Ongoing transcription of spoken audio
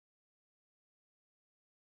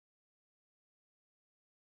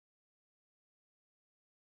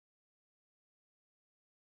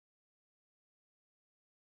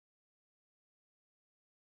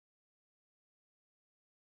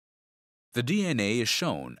The DNA is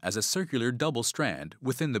shown as a circular double strand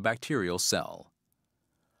within the bacterial cell.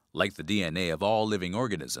 Like the DNA of all living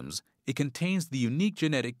organisms, it contains the unique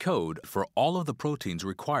genetic code for all of the proteins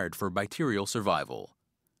required for bacterial survival.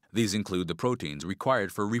 These include the proteins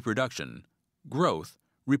required for reproduction, growth,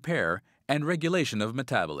 repair, and regulation of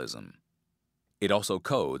metabolism. It also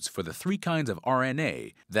codes for the 3 kinds of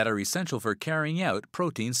RNA that are essential for carrying out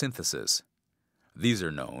protein synthesis. These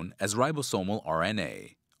are known as ribosomal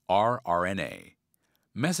RNA, rRNA,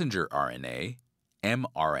 messenger RNA,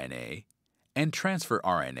 mRNA, and transfer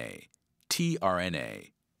RNA, tRNA.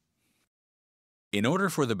 In order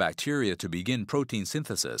for the bacteria to begin protein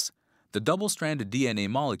synthesis, the double-stranded DNA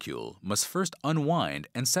molecule must first unwind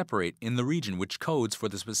and separate in the region which codes for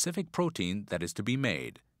the specific protein that is to be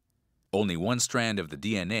made. Only one strand of the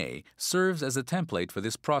DNA serves as a template for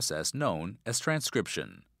this process known as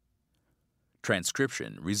transcription.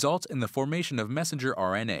 Transcription results in the formation of messenger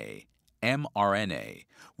RNA, mRNA,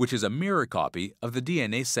 which is a mirror copy of the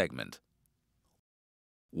DNA segment.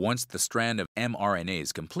 Once the strand of mRNA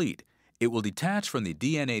is complete, it will detach from the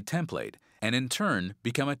DNA template and in turn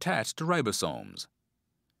become attached to ribosomes.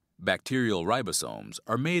 Bacterial ribosomes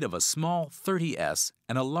are made of a small 30S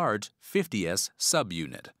and a large 50S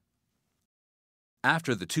subunit.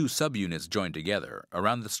 After the 2 subunits join together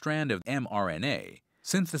around the strand of mRNA,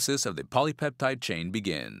 synthesis of the polypeptide chain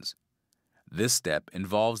begins. This step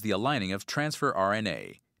involves the aligning of transfer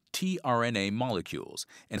RNA, tRNA molecules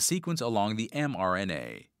in sequence along the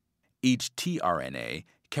mRNA. Each tRNA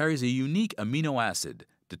carries a unique amino acid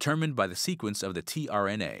determined by the sequence of the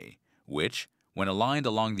tRNA, which, when aligned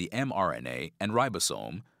along the mRNA and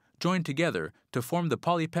ribosome, join together to form the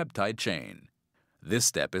polypeptide chain. This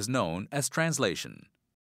step is known as translation.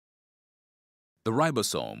 The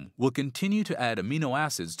ribosome will continue to add amino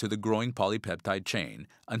acids to the growing polypeptide chain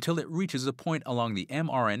until it reaches a point along the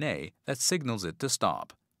mRNA that signals it to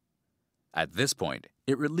stop. At this point,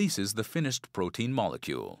 it releases the finished protein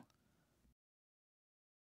molecule.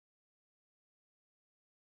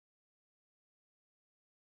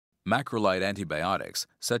 Macrolide antibiotics,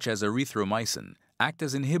 such as erythromycin, act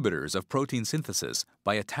as inhibitors of protein synthesis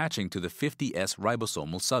by attaching to the 50S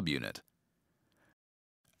ribosomal subunit.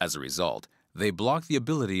 As a result, they block the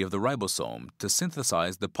ability of the ribosome to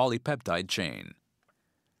synthesize the polypeptide chain.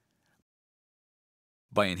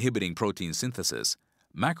 By inhibiting protein synthesis,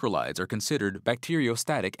 macrolides are considered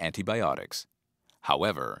bacteriostatic antibiotics.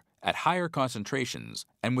 However, at higher concentrations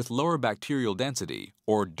and with lower bacterial density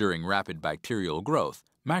or during rapid bacterial growth,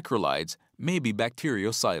 macrolides may be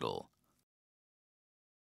bactericidal.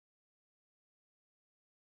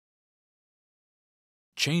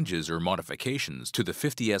 Changes or modifications to the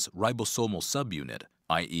 50S ribosomal subunit,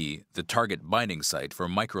 i.e., the target binding site for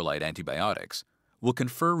macrolide antibiotics, will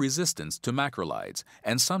confer resistance to macrolides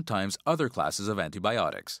and sometimes other classes of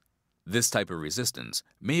antibiotics. This type of resistance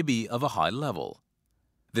may be of a high level.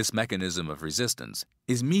 This mechanism of resistance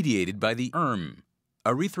is mediated by the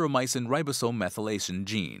erythromycin ribosome methylation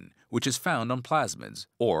gene, which is found on plasmids,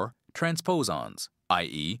 or transposons,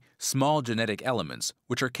 i.e., small genetic elements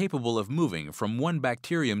which are capable of moving from one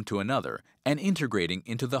bacterium to another and integrating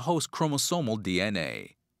into the host chromosomal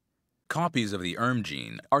DNA. Copies of the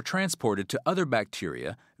gene are transported to other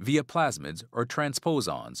bacteria via plasmids or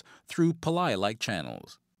transposons through pili-like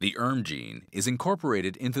channels. The gene is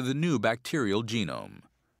incorporated into the new bacterial genome.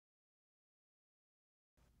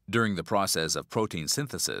 During the process of protein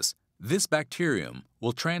synthesis, this bacterium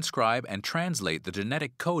will transcribe and translate the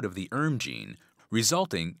genetic code of the gene,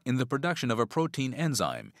 resulting in the production of a protein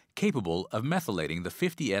enzyme capable of methylating the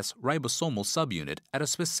 50S ribosomal subunit at a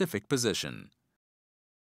specific position.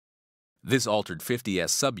 This altered 50S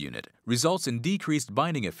subunit results in decreased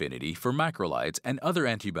binding affinity for macrolides and other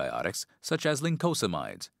antibiotics such as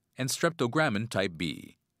lincosamides and streptogrammin type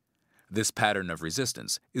B. This pattern of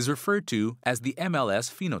resistance is referred to as the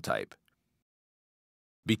MLS phenotype.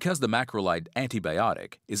 Because the macrolide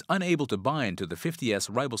antibiotic is unable to bind to the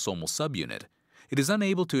 50S ribosomal subunit, it is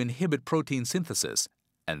unable to inhibit protein synthesis,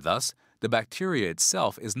 and thus the bacteria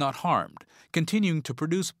itself is not harmed, continuing to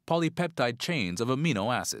produce polypeptide chains of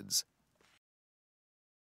amino acids.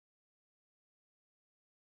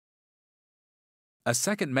 A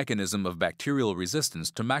second mechanism of bacterial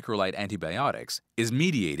resistance to macrolide antibiotics is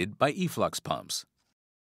mediated by efflux pumps.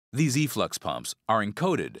 These efflux pumps are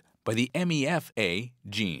encoded by the MEFA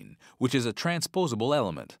gene, which is a transposable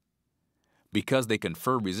element. Because they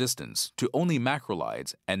confer resistance to only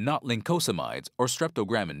macrolides and not lincosamides or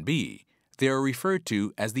streptogrammin B, they are referred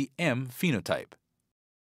to as the M phenotype.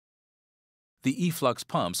 The efflux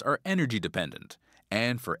pumps are energy dependent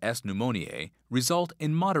and for S. pneumoniae result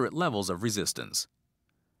in moderate levels of resistance.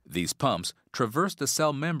 These pumps traverse the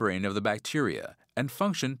cell membrane of the bacteria and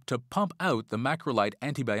function to pump out the macrolide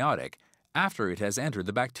antibiotic after it has entered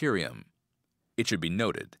the bacterium. It should be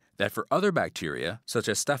noted that for other bacteria, such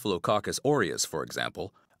as Staphylococcus aureus, for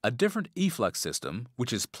example, a different efflux system,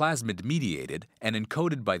 which is plasmid-mediated and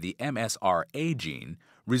encoded by the MSRA gene,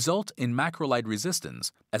 results in macrolide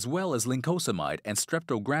resistance as well as lincosamide and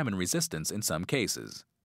streptogrammin resistance in some cases.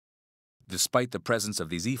 Despite the presence of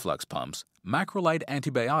these efflux pumps, macrolide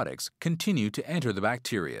antibiotics continue to enter the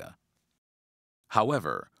bacteria.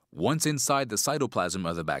 However, once inside the cytoplasm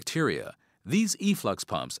of the bacteria, these efflux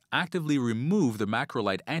pumps actively remove the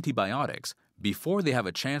macrolide antibiotics before they have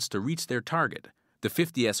a chance to reach their target, the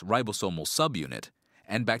 50S ribosomal subunit,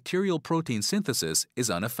 and bacterial protein synthesis is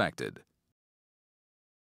unaffected.